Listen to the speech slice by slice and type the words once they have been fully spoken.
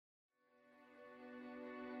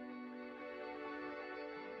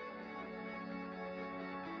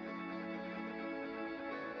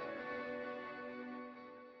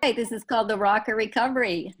Hey, this is called the Rocker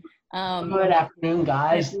Recovery. Good afternoon,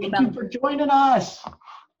 guys. Thank you for joining us.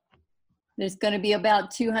 There's going to be about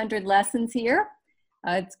 200 lessons here.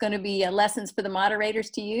 It's going to be lessons for the moderators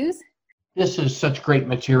to use. This is such great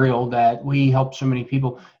material that we help so many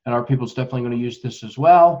people, and our people's definitely going to use this as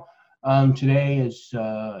well. Today, as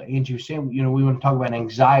Angie was saying, we want to talk about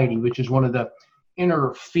anxiety, which is one of the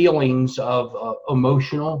inner feelings of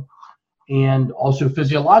emotional and also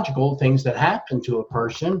physiological things that happen to a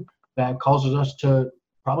person that causes us to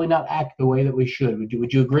probably not act the way that we should.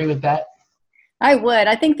 Would you agree with that? I would.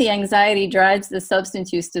 I think the anxiety drives the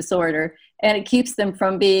substance use disorder, and it keeps them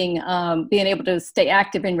from being able to stay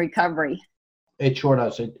active in recovery. It sure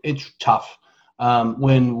does. It's tough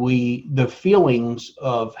when the feelings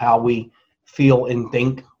of how we feel and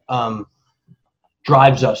think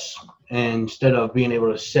drives us instead of being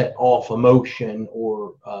able to set off emotion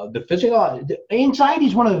or the physical. Anxiety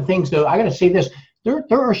is one of the things, though. I got to say this. There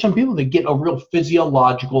are some people that get a real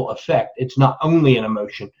physiological effect. It's not only an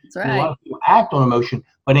emotion. That's right. A lot of people act on emotion,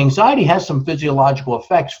 but anxiety has some physiological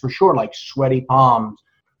effects for sure, like sweaty palms,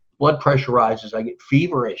 blood pressure rises, I get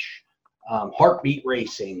feverish, heartbeat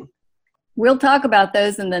racing. We'll talk about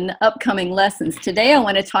those in the upcoming lessons. Today I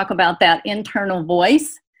want to talk about that internal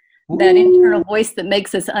voice. That internal voice that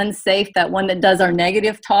makes us unsafe, that one that does our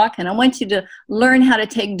negative talk. And I want you to learn how to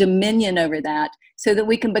take dominion over that so that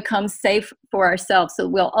we can become safe for ourselves. So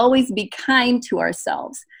we'll always be kind to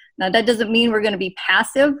ourselves. Now, that doesn't mean we're going to be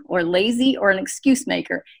passive or lazy or an excuse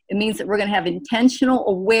maker. It means that we're going to have intentional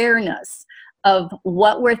awareness of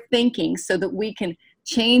what we're thinking so that we can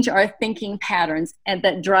change our thinking patterns and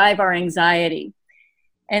that drive our anxiety.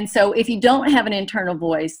 And so if you don't have an internal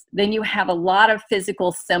voice, then you have a lot of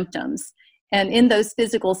physical symptoms. And in those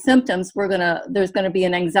physical symptoms, there's going to be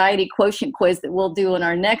an anxiety quotient quiz that we'll do in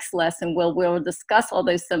our next lesson. We'll discuss all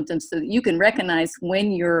those symptoms so that you can recognize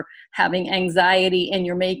when you're having anxiety and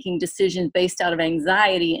you're making decisions based out of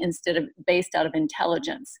anxiety instead of based out of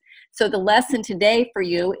intelligence. So the lesson today for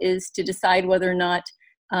you is to decide whether or not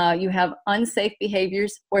you have unsafe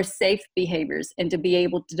behaviors or safe behaviors, and to be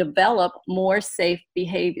able to develop more safe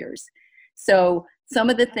behaviors. So some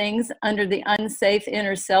of the things under the unsafe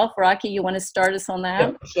inner self, Rocky, you want to start us on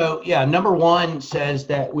that? So number one says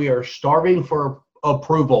that we are starving for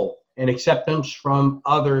approval and acceptance from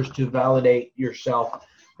others to validate yourself.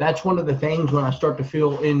 That's one of the things when I start to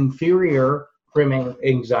feel inferior from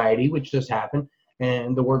anxiety, which does happen,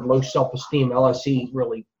 and the word low self-esteem, LSE,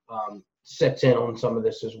 really sets in on some of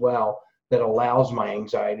this as well, that allows my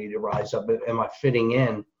anxiety to rise up. Am I fitting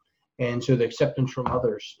in? And so the acceptance from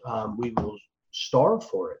others, we will starve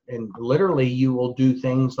for it. And literally you will do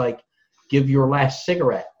things like give your last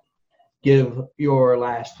cigarette, give your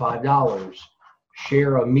last $5,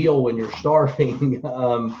 share a meal when you're starving.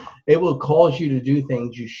 It will cause you to do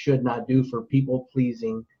things you should not do for people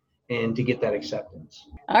pleasing and to get that acceptance.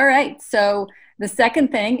 All right. So the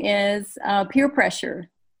second thing is peer pressure.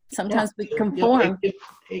 Sometimes we conform.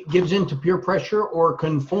 It gives into peer pressure or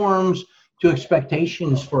conforms to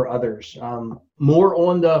expectations for others. More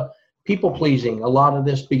on the people pleasing. A lot of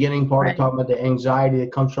this beginning part of talking about the anxiety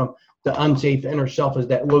that comes from the unsafe inner self is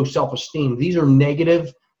that low self-esteem. These are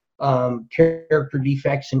negative character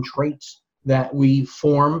defects and traits that we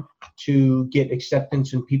form to get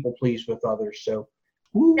acceptance and people please with others. So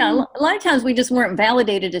yeah, a lot of times we just weren't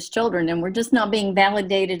validated as children, and we're just not being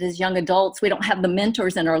validated as young adults. We don't have the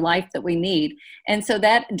mentors in our life that we need. And so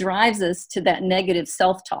that drives us to that negative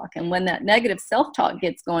self-talk. And when that negative self-talk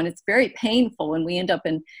gets going, it's very painful, and we end up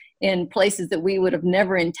in places that we would have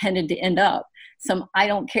never intended to end up. Some I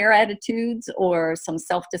don't care attitudes or some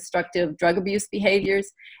self-destructive drug abuse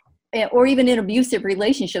behaviors, or even in abusive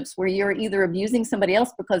relationships where you're either abusing somebody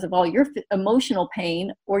else because of all your emotional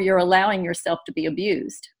pain, or you're allowing yourself to be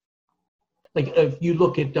abused. Like if you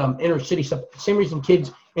look at inner city stuff, same reason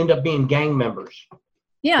kids end up being gang members.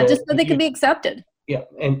 Yeah, just so they can be accepted. Yeah,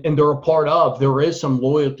 and they're a part of, there is some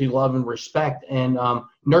loyalty, love, and respect and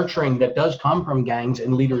nurturing that does come from gangs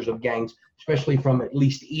and leaders of gangs, especially from at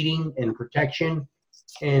least eating and protection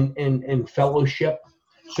and fellowship.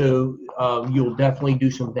 So you'll definitely do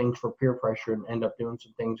some things for peer pressure and end up doing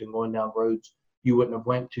some things and going down roads you wouldn't have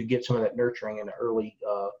went to get some of that nurturing in the early,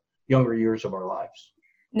 younger years of our lives.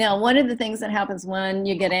 Now, one of the things that happens when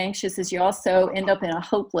you get anxious is you also end up in a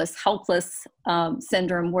hopeless, helpless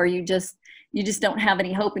syndrome where you just don't have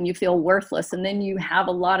any hope and you feel worthless. And then you have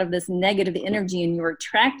a lot of this negative energy and you're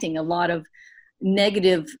attracting a lot of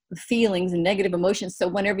negative feelings and negative emotions. So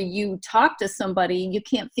whenever you talk to somebody, you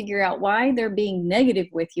can't figure out why they're being negative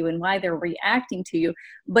with you and why they're reacting to you.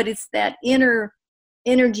 But it's that inner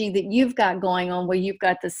energy that you've got going on, where you've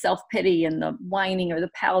got the self-pity and the whining or the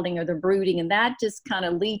pouting or the brooding, and that just kind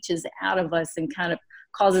of leaches out of us and kind of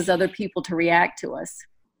causes other people to react to us.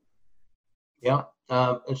 Yeah.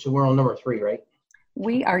 And so we're on number 3, right?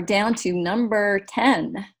 We are down to number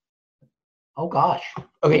 10. Oh, gosh.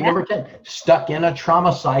 Okay, Yeah. number 10. Stuck in a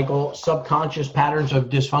trauma cycle, subconscious patterns of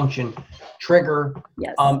dysfunction trigger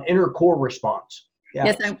Yes. Inner core response. Yeah.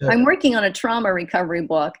 Yes, I'm working on a trauma recovery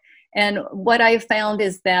book. And what I've found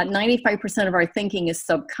is that 95% of our thinking is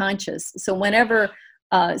subconscious. So whenever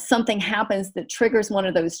something happens that triggers one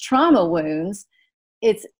of those trauma wounds,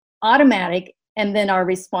 it's automatic, and then our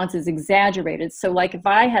response is exaggerated. So like if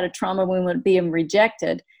I had a trauma wound with being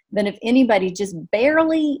rejected, then if anybody just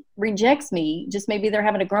barely rejects me, just maybe they're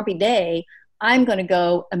having a grumpy day, I'm going to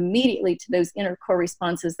go immediately to those inner core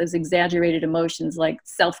responses, those exaggerated emotions like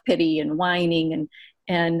self-pity and whining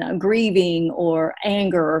and grieving or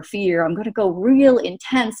anger or fear. I'm going to go real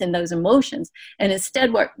intense in those emotions. And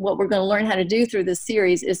instead, what we're going to learn how to do through this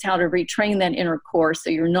series is how to retrain that inner core, so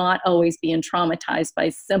you're not always being traumatized by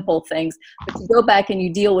simple things, but you go back and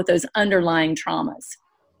you deal with those underlying traumas.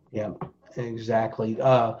 Yeah, exactly.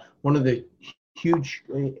 One of the huge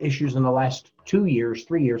issues in the last 2 years,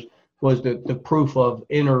 3 years, was the proof of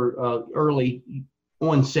early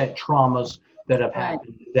onset traumas that have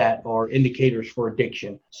happened that are indicators for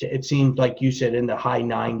addiction. So it seems like you said in the high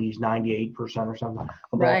 90s, 98% or something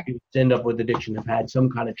of all people that end up with addiction have had some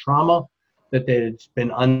kind of trauma that it's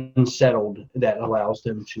been unsettled that allows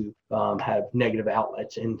them to have negative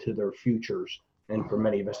outlets into their futures. And for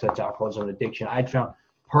many of us, that's alcoholism and addiction. I found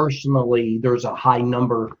personally there's a high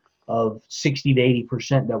number of 60 to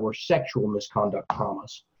 80% that were sexual misconduct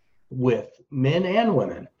traumas with men and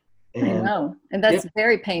women. I know, and that's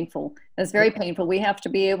very painful. That's very painful. We have to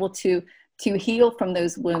be able to heal from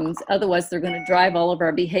those wounds. Otherwise, they're going to drive all of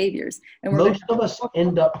our behaviors. And most of us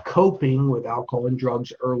end up coping with alcohol and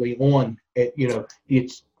drugs early on.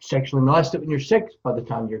 It's sexually molested when you're 6. By the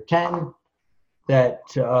time you're 10, that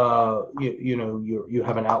you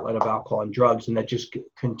have an outlet of alcohol and drugs, and that just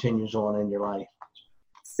continues on in your life.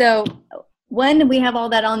 So when we have all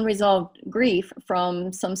that unresolved grief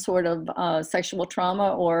from some sort of sexual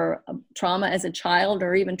trauma or trauma as a child,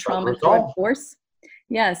 or even trauma through divorce,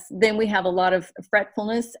 yes, then we have a lot of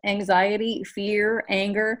fretfulness, anxiety, fear,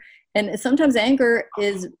 anger. And sometimes anger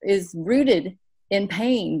is rooted in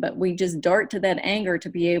pain, but we just dart to that anger to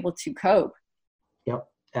be able to cope. Yep,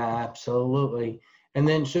 absolutely. And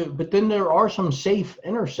then but then there are some safe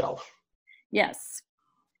inner self. Yes.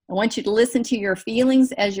 I want you to listen to your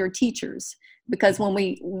feelings as your teachers, because when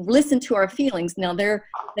we listen to our feelings, now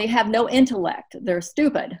they have no intellect. They're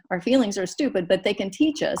stupid. Our feelings are stupid, but they can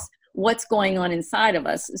teach us what's going on inside of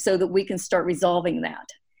us so that we can start resolving that.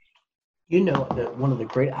 One of the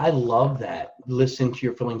great, I love that, listen to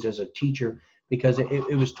your feelings as a teacher, because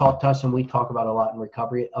it was taught to us, and we talk about a lot in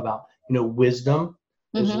recovery about, wisdom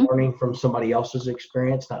is learning from somebody else's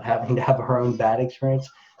experience, not having to have our own bad experience.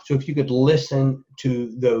 So if you could listen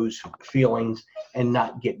to those feelings and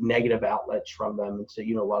not get negative outlets from them and say,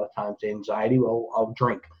 a lot of times anxiety, well, I'll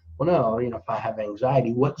drink. Well, no, if I have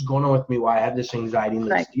anxiety, what's going on with me? Why I have this anxiety, and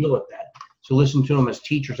let's deal with that. So listen to them as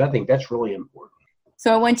teachers. I think that's really important.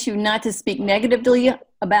 So I want you not to speak negatively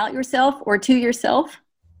about yourself or to yourself.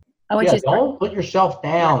 I want you to don't put yourself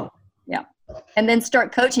down. Yeah. And then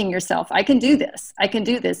start coaching yourself. I can do this. I can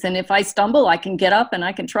do this. And if I stumble, I can get up and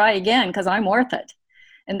I can try again because I'm worth it.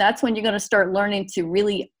 And that's when you're going to start learning to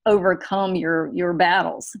really overcome your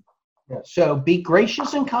battles. Yeah, so be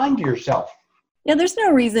gracious and kind to yourself. Yeah, there's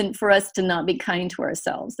no reason for us to not be kind to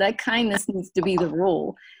ourselves. That kindness needs to be the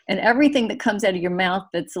rule. And everything that comes out of your mouth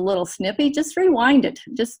that's a little snippy, just rewind it.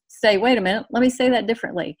 Just say, wait a minute, let me say that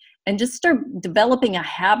differently. And just start developing a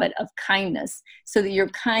habit of kindness so that you're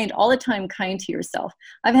all the time kind to yourself.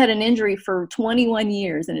 I've had an injury for 21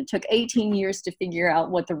 years, and it took 18 years to figure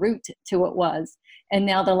out what the root to it was. And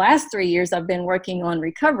now the last 3 years I've been working on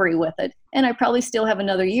recovery with it, and I probably still have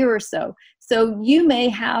another year or so. So you may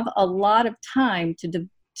have a lot of time to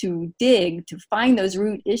dig, to find those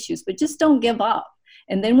root issues, but just don't give up.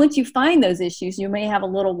 And then once you find those issues, you may have a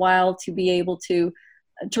little while to be able to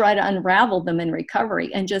try to unravel them in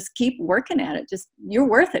recovery, and just keep working at it. You're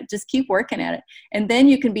worth it. Just keep working at it. And then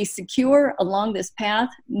you can be secure along this path,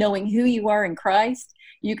 knowing who you are in Christ.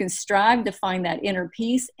 You can strive to find that inner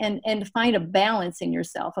peace and to find a balance in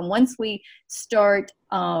yourself. And once we start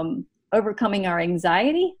overcoming our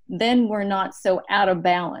anxiety, then we're not so out of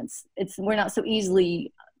balance. We're not so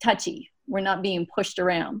easily touchy. We're not being pushed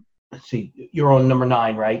around. Let's see, you're on number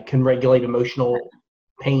 9, right? Can regulate emotional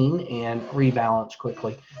pain and rebalance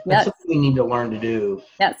quickly. That's something we need to learn to do.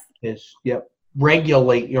 Yes. Yep.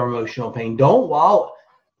 regulate your emotional pain. Don't wallow.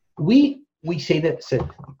 We say that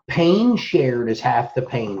pain shared is half the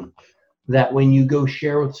pain. That when you go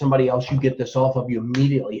share with somebody else, you get this off of you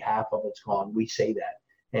immediately, half of it's gone. We say that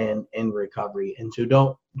and in recovery. And so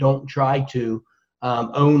don't try to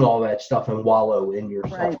own all that stuff and wallow in your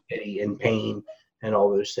self-pity and pain and all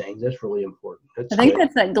those things. That's really important. I think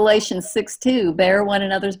that's that Galatians 6:2, bear one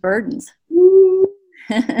another's burdens.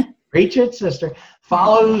 Preach it, sister.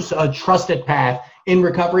 Follows a trusted path. In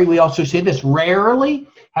recovery, we also say this: rarely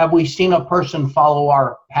have we seen a person follow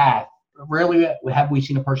our path. Rarely have we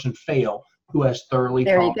seen a person fail who has thoroughly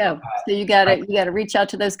followed. There you go. So you gotta reach out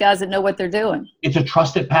to those guys that know what they're doing. It's a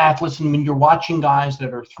trusted path. Listen, when you're watching guys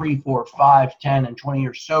that are 3, 4, 5, 10, and 20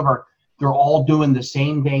 years sober, they're all doing the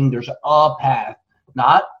same thing. There's a path,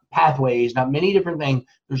 not pathways, not many different things.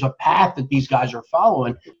 There's a path that these guys are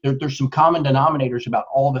following. There's some common denominators about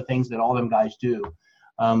all the things that all them guys do.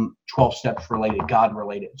 12 steps related, God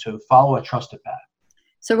related. So follow a trusted path.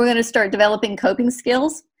 So we're going to start developing coping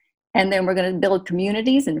skills, and then we're going to build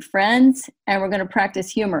communities and friends, and we're going to practice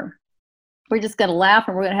humor. We're just going to laugh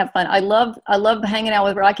and we're going to have fun. I love hanging out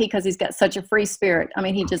with Rocky because he's got such a free spirit. I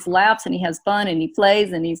mean, he just laughs and he has fun and he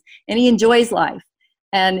plays and he enjoys life.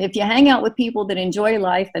 And if you hang out with people that enjoy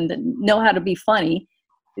life and that know how to be funny,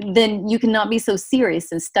 then you cannot be so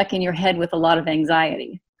serious and stuck in your head with a lot of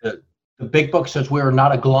anxiety. The big book says we are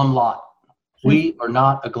not a glum lot. We are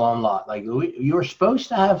not a glum lot. Like, you're supposed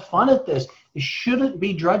to have fun at this. It shouldn't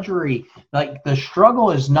be drudgery. Like, the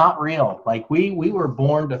struggle is not real. Like, we were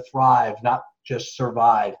born to thrive, not just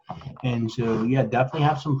survive. And so, yeah, definitely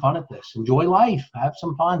have some fun at this. Enjoy life. Have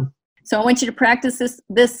some fun. So I want you to practice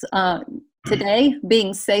this today,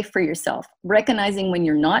 being safe for yourself, recognizing when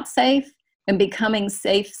you're not safe, and becoming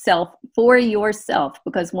safe self for yourself.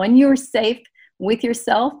 Because when you're safe with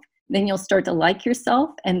yourself, then you'll start to like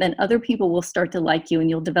yourself, and then other people will start to like you, and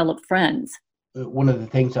you'll develop friends. One of the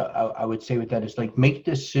things I would say with that is, like, make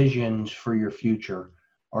decisions for your future.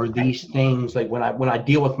 Are these things, like, when I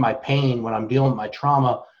deal with my pain, when I'm dealing with my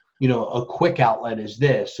trauma, a quick outlet is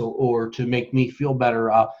this, or to make me feel better,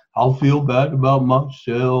 I'll feel bad about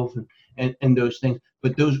myself and those things.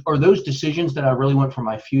 But those decisions that I really want for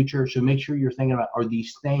my future. So make sure you're thinking about, are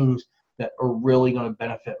these things that are really going to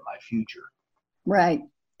benefit my future? Right.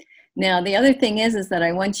 Now, the other thing is that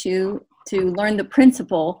I want you to learn the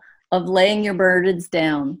principle of laying your burdens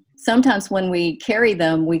down. Sometimes when we carry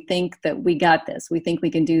them, we think that we got this. We think we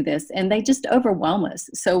can do this, and they just overwhelm us.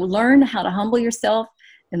 So learn how to humble yourself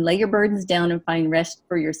and lay your burdens down and find rest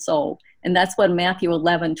for your soul. And that's what Matthew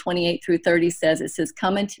 11:28-30 says. It says,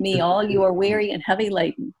 "Come unto me, all you are weary and heavy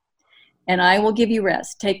laden, and I will give you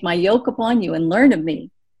rest. Take my yoke upon you and learn of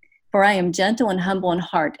me, for I am gentle and humble in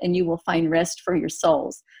heart, and you will find rest for your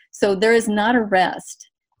souls." So there is not a rest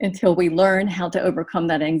until we learn how to overcome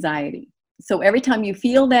that anxiety. So every time you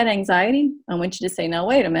feel that anxiety, I want you to say, "Now,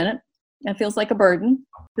 wait a minute. That feels like a burden.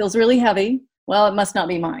 Feels really heavy. Well, it must not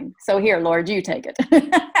be mine. So here, Lord, you take it."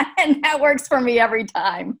 And that works for me every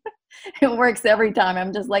time. It works every time.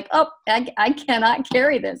 I'm just like, oh, I cannot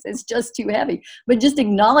carry this. It's just too heavy. But just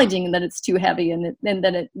acknowledging that it's too heavy and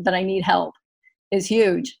that I need help is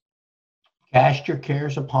huge. Cast your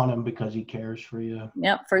cares upon him because he cares for you.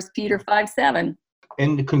 Yep, 1 Peter 5:7.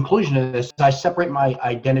 In the conclusion of this, I separate my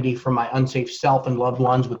identity from my unsafe self and loved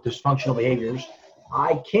ones with dysfunctional behaviors.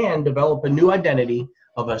 I can develop a new identity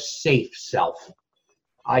of a safe self.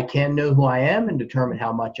 I can know who I am and determine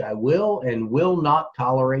how much I will and will not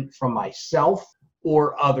tolerate from myself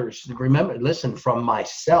or others. Remember, listen, from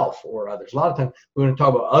myself or others. A lot of times we're going to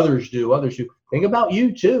talk about others do. Think about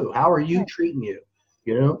you too. How are you treating you?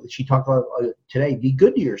 She talked about today, be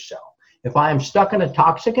good to yourself. If I am stuck in a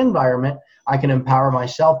toxic environment, I can empower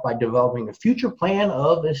myself by developing a future plan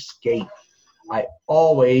of escape. I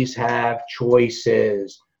always have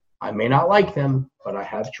choices. I may not like them, but I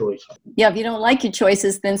have choices. Yeah, if you don't like your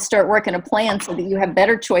choices, then start working a plan so that you have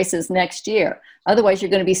better choices next year. Otherwise,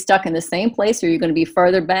 you're going to be stuck in the same place, or you're going to be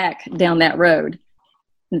further back down that road.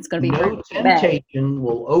 And it's going to be no temptation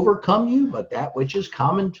will overcome you, but that which is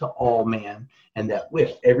common to all man, and that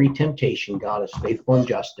with every temptation, God is faithful and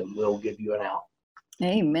just and will give you an out.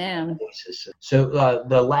 Amen. So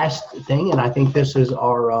the last thing, and I think this is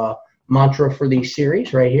our mantra for these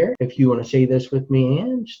series right here. If you want to say this with me,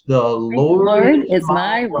 Ange, the Lord is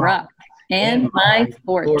my rock and my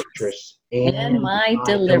fortress and my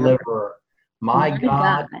deliverer. My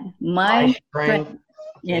God, my strength,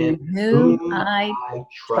 in whom I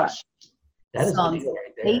trust. That is Psalms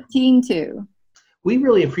right there. 18:2. we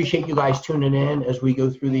really appreciate you guys tuning in as we go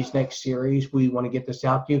through these next series. We want to get this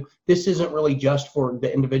out to you. This isn't really just for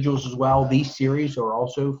the individuals as well. These series are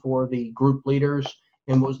also for the group leaders.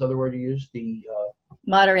 And what was the other word you used? The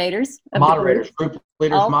moderators. Group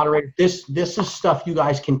leaders, moderators. This is stuff you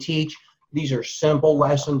guys can teach. These are simple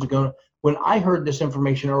lessons. When I heard this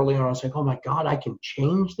information early on, I was like, oh my God, I can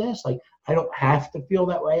change this. Like, I don't have to feel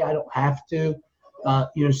that way. I don't have to. So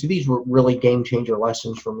these were really game changer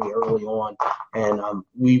lessons for me early on. And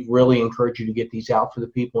we really encourage you to get these out for the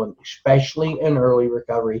people, and especially in early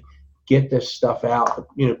recovery, get this stuff out.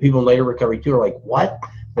 People in later recovery too are like, what?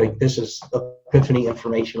 Like, this is epiphany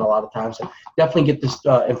information a lot of times. So definitely get this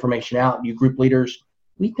information out. You group leaders,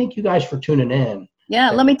 we thank you guys for tuning in.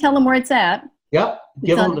 Yeah, let me tell them where it's at. Yep,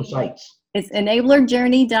 give them the sites. It's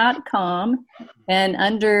enablerjourney.com, and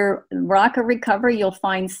under Rock of Recovery, you'll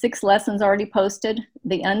find 6 lessons already posted: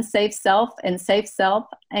 the unsafe self and safe self,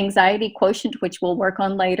 anxiety quotient, which we'll work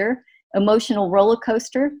on later, emotional roller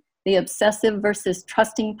coaster, the obsessive versus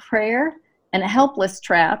trusting prayer, and a helpless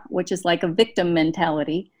trap, which is like a victim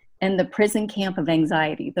mentality, and the prison camp of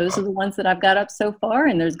anxiety. Those are the ones that I've got up so far,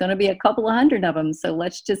 and there's going to be a couple of hundred of them. So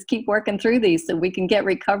let's just keep working through these so we can get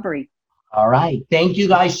recovery. All right. Thank you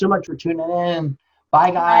guys so much for tuning in.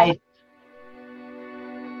 Bye, guys. Bye.